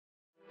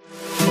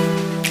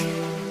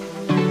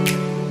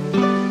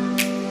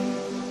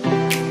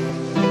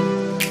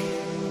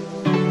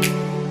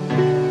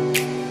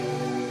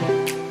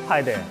Hi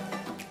there.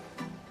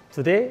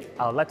 Today,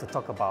 I would like to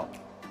talk about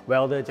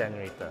welder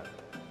generator.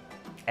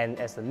 And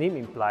as the name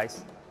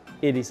implies,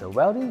 it is a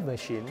welding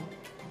machine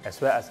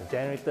as well as a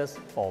generators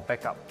for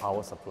backup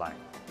power supply.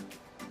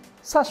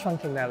 Such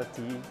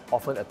functionality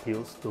often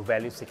appeals to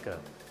value seekers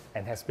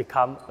and has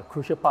become a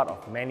crucial part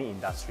of many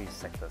industry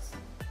sectors,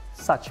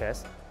 such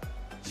as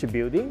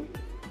shipbuilding,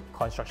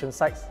 construction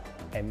sites,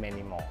 and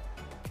many more.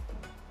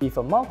 If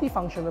a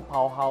multifunctional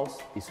powerhouse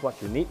is what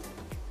you need,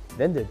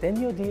 then the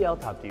Denyo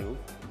DLW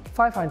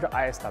 500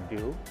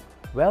 ISW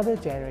welder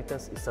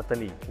generators is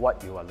certainly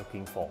what you are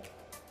looking for.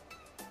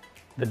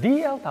 The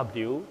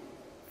DLW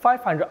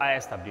 500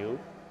 ISW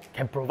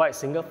can provide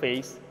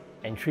single-phase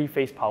and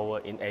three-phase power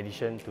in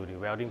addition to the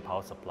welding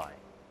power supply.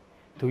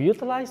 To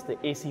utilize the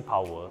AC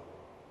power,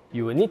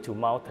 you will need to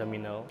mount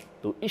terminal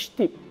to each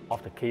tip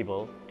of the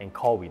cable and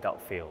core without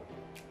fail,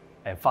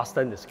 and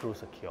fasten the screw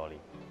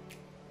securely.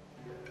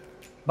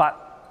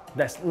 But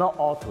that's not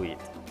all to it.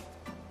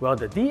 Well,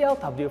 the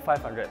DLW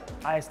 500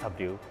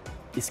 ISW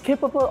is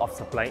capable of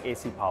supplying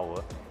AC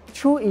power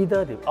through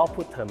either the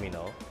output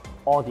terminal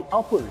or the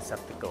output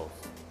receptacles.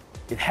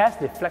 It has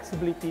the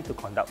flexibility to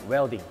conduct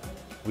welding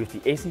with the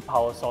AC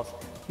power source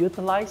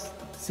utilized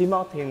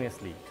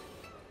simultaneously.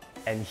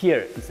 And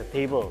here is a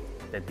table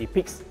that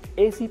depicts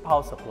AC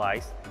power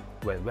supplies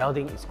when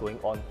welding is going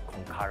on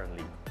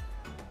concurrently.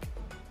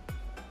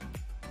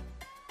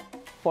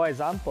 For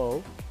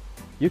example,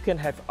 you can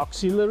have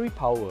auxiliary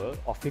power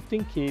of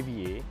 15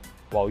 kVA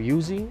while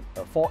using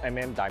a 4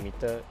 mm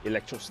diameter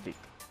electrode stick.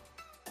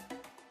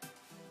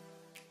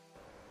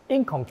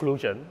 In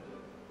conclusion,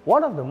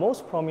 one of the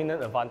most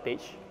prominent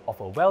advantages of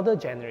a welder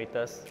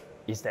generator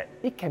is that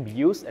it can be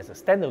used as a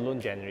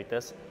standalone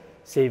generator,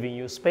 saving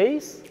you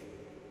space,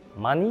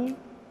 money,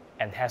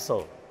 and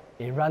hassle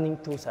in running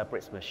two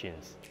separate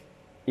machines.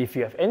 If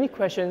you have any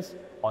questions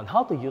on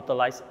how to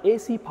utilize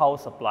AC power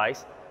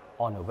supplies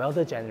on a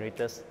welder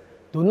generators,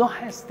 do not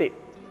hesitate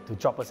to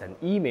drop us an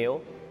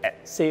email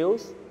at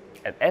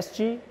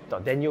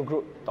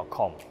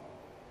sales@sg.denyogroup.com.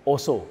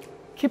 Also,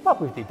 keep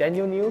up with the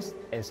Denyo news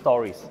and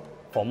stories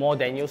for more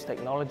Denyo's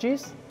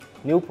technologies,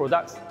 new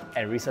products,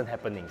 and recent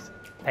happenings.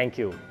 Thank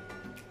you.